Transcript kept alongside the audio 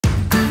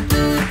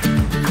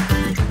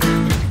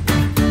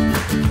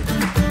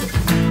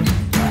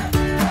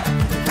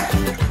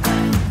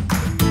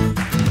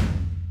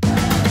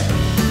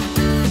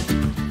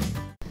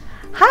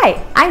Hi,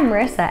 I'm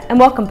Marissa and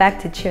welcome back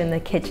to Chew in the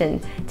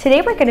Kitchen.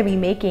 Today we're going to be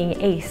making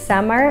a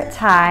summer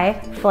Thai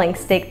flank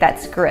steak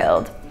that's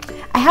grilled.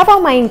 I have all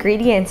my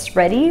ingredients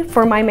ready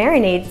for my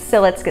marinade,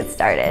 so let's get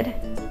started.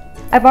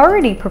 I've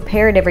already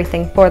prepared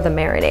everything for the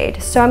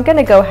marinade, so I'm going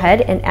to go ahead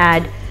and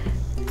add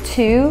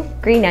 2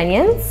 green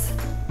onions,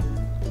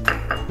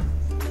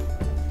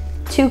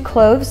 2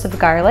 cloves of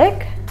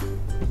garlic,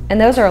 and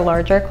those are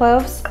larger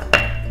cloves,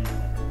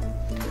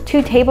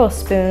 2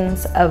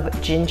 tablespoons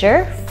of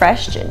ginger,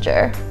 fresh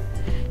ginger.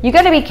 You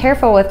gotta be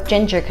careful with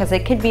ginger because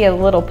it could be a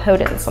little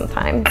potent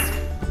sometimes.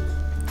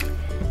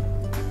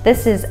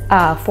 This is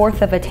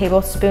 1/4 of a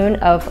tablespoon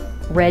of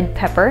red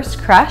peppers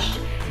crushed.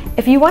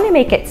 If you want to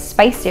make it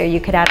spicier, you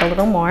could add a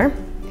little more.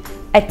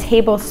 A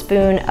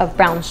tablespoon of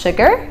brown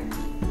sugar,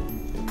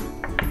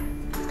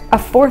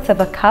 1/4 of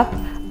a cup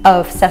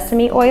of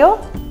sesame oil,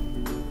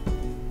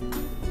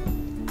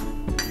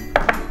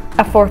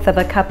 1/4 of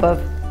a cup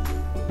of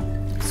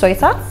soy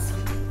sauce,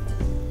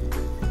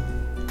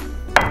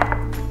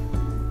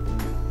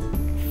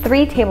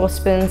 3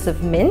 tablespoons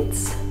of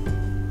mint,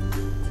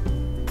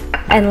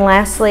 and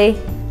lastly,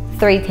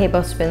 3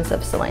 tablespoons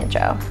of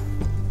cilantro.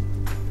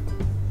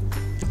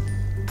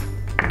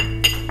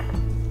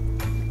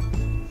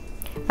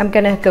 I'm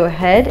gonna go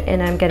ahead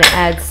and I'm gonna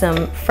add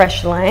some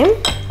fresh lime,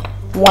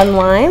 1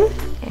 lime,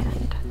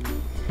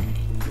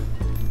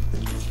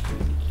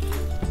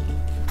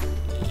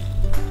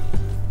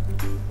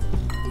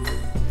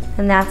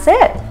 and that's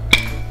it.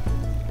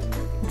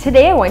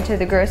 Today I went to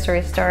the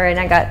grocery store and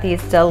I got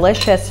these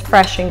delicious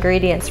fresh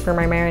ingredients for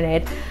my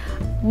marinade.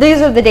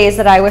 These are the days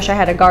that I wish I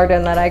had a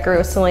garden that I grew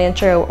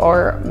cilantro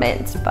or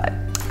mint, but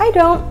I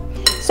don't.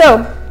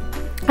 So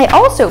I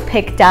also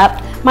picked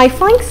up my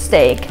flank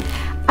steak.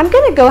 I'm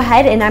gonna go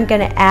ahead and I'm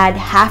gonna add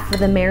half of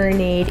the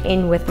marinade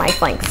in with my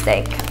flank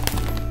steak.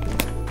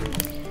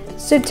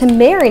 So to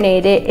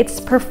marinate it, it's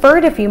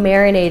preferred if you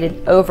marinate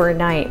it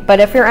overnight, but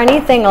if you're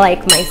anything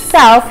like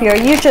myself, you're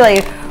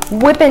usually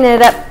whipping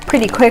it up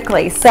pretty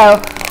quickly.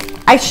 So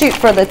I shoot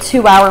for the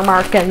 2-hour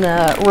mark in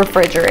the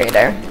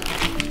refrigerator.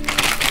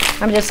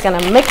 I'm just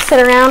gonna mix it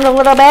around a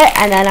little bit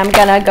and then I'm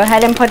gonna go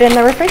ahead and put it in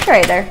the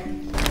refrigerator.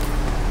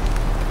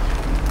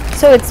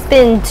 So it's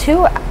been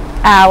 2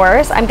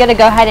 hours. I'm gonna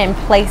go ahead and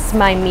place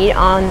my meat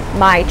on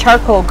my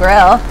charcoal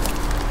grill.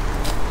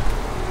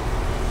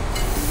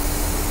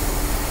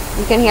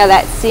 You can hear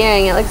that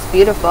searing, it looks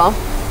beautiful.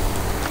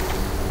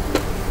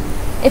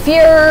 If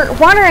you're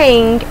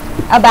wondering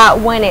about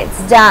when it's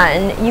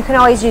done, you can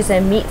always use a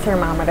meat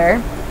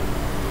thermometer.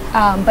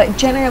 But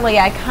generally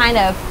I kind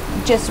of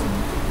just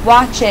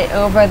watch it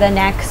over the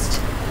next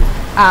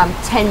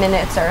 10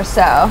 minutes or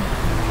so.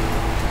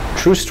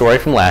 True story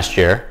from last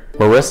year.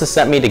 Marissa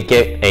sent me to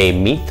get a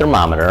meat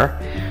thermometer.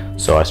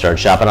 So I started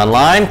shopping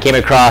online, came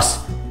across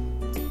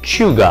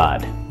Chew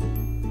God.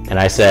 And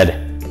I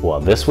said, well,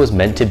 this was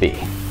meant to be.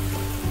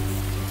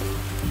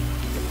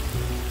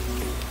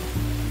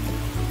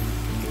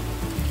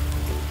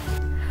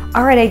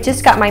 All right, I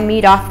just got my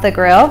meat off the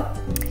grill.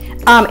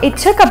 It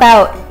took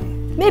about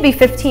maybe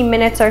 15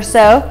 minutes or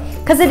so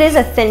because it is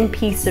a thin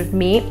piece of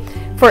meat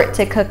for it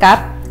to cook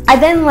up. I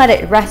then let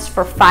it rest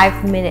for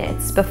 5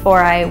 minutes before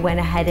I went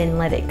ahead and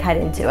let it cut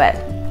into it.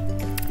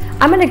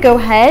 I'm gonna go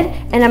ahead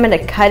and I'm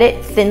gonna cut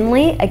it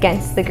thinly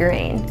against the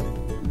grain.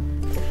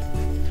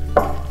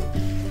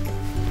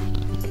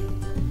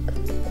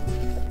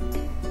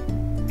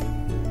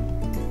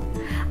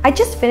 I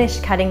just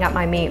finished cutting up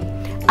my meat.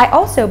 I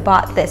also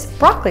bought this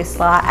broccoli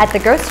slaw at the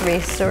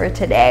grocery store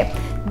today.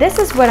 This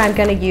is what I'm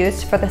gonna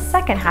use for the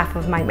second half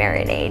of my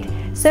marinade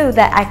so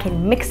that I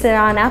can mix it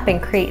on up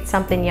and create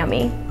something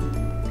yummy.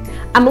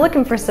 I'm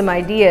looking for some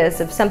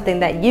ideas of something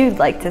that you'd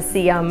like to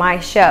see on my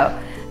show.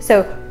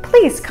 So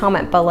please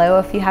comment below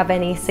if you have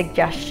any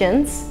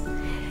suggestions.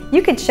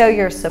 You could show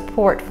your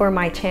support for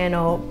my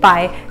channel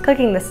by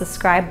clicking the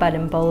subscribe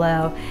button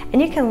below,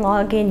 and you can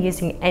log in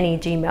using any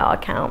Gmail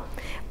account.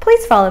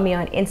 Please follow me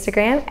on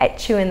Instagram at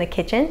Chew in the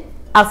Kitchen.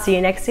 I'll see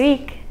you next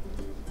week.